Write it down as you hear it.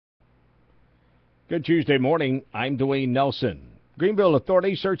Good Tuesday morning. I'm Dwayne Nelson. Greenville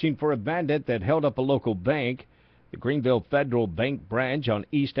authorities searching for a bandit that held up a local bank. The Greenville Federal Bank branch on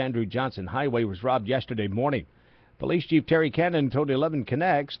East Andrew Johnson Highway was robbed yesterday morning. Police Chief Terry Cannon told 11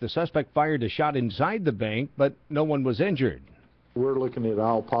 Connects the suspect fired a shot inside the bank, but no one was injured. We're looking at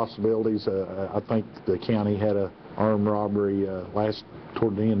all possibilities. I think the county had an armed robbery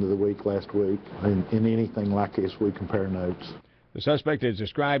toward the end of the week last week. In anything like this, we compare notes. The suspect is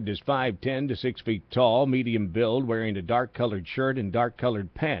described as 5'10" to 6 feet tall, medium build, wearing a dark-colored shirt and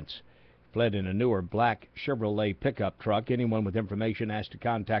dark-colored pants. Fled in a newer black Chevrolet pickup truck. Anyone with information asked to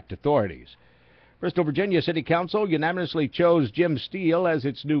contact authorities. Bristol, Virginia City Council unanimously chose Jim Steele as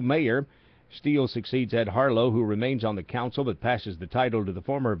its new mayor. Steele succeeds Ed Harlow, who remains on the council but passes the title to the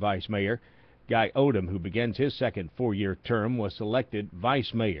former vice mayor. Guy Odom, who begins his second four-year term, was selected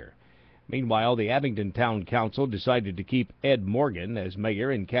vice mayor. Meanwhile, the Abingdon Town Council decided to keep Ed Morgan as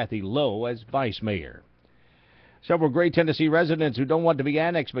mayor and Kathy Lowe as vice mayor. Several Gray, Tennessee residents who don't want to be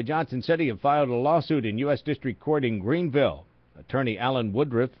annexed by Johnson City have filed a lawsuit in U.S. District Court in Greenville. Attorney Alan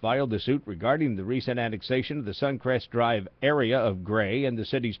Woodruff filed the suit regarding the recent annexation of the Suncrest Drive area of Gray and the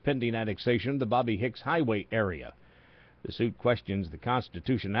city's pending annexation of the Bobby Hicks Highway area. The suit questions the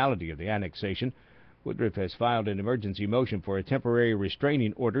constitutionality of the annexation. Woodruff has filed an emergency motion for a temporary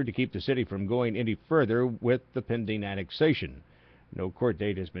restraining order to keep the city from going any further with the pending annexation. No court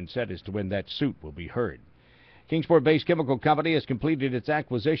date has been set as to when that suit will be heard. Kingsport-based chemical company has completed its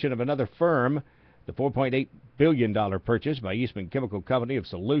acquisition of another firm. The $4.8 billion purchase by Eastman Chemical Company of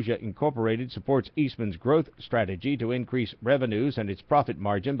Saluja Incorporated supports Eastman's growth strategy to increase revenues and its profit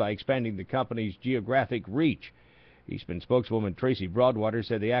margin by expanding the company's geographic reach. Eastman spokeswoman Tracy Broadwater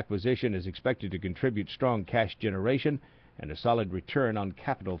said the acquisition is expected to contribute strong cash generation and a solid return on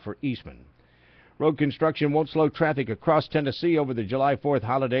capital for Eastman. Road construction won't slow traffic across Tennessee over the July 4th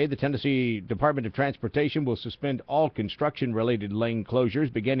holiday. The Tennessee Department of Transportation will suspend all construction-related lane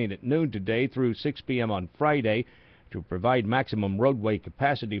closures beginning at noon today through 6 p.m. on Friday to provide maximum roadway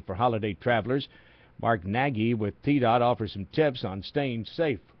capacity for holiday travelers. Mark Nagy with TDOT offers some tips on staying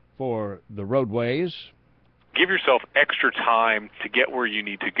safe for the roadways. Give yourself extra time to get where you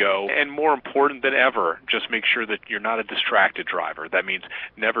need to go. And more important than ever, just make sure that you're not a distracted driver. That means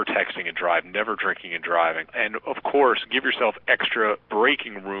never texting and drive, never drinking and driving. And, of course, give yourself extra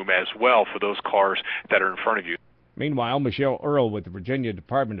braking room as well for those cars that are in front of you. Meanwhile, Michelle Earle with the Virginia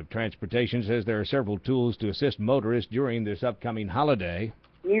Department of Transportation says there are several tools to assist motorists during this upcoming holiday.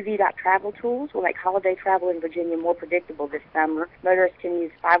 UV.travel tools will make holiday travel in Virginia more predictable this summer. Motorists can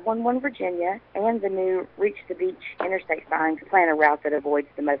use 511 Virginia and the new Reach the Beach interstate sign to plan a route that avoids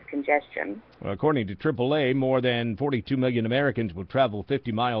the most congestion. Well, according to AAA, more than 42 million Americans will travel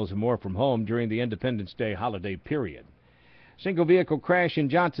 50 miles or more from home during the Independence Day holiday period. Single vehicle crash in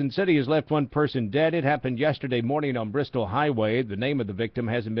Johnson City has left one person dead. It happened yesterday morning on Bristol Highway. The name of the victim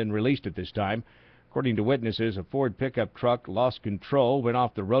hasn't been released at this time. According to witnesses, a Ford pickup truck lost control, went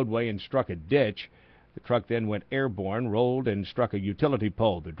off the roadway and struck a ditch. The truck then went airborne, rolled, and struck a utility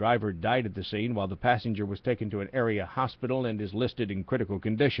pole. The driver died at the scene while the passenger was taken to an area hospital and is listed in critical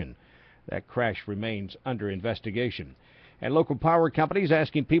condition. That crash remains under investigation. And local power companies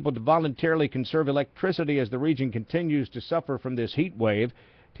asking people to voluntarily conserve electricity as the region continues to suffer from this heat wave.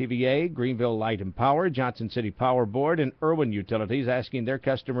 TVA, Greenville Light and Power, Johnson City Power Board, and Irwin Utilities asking their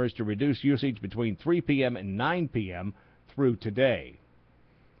customers to reduce usage between 3 p.m. and 9 p.m. through today.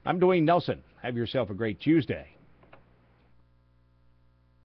 I'm Dwayne Nelson. Have yourself a great Tuesday.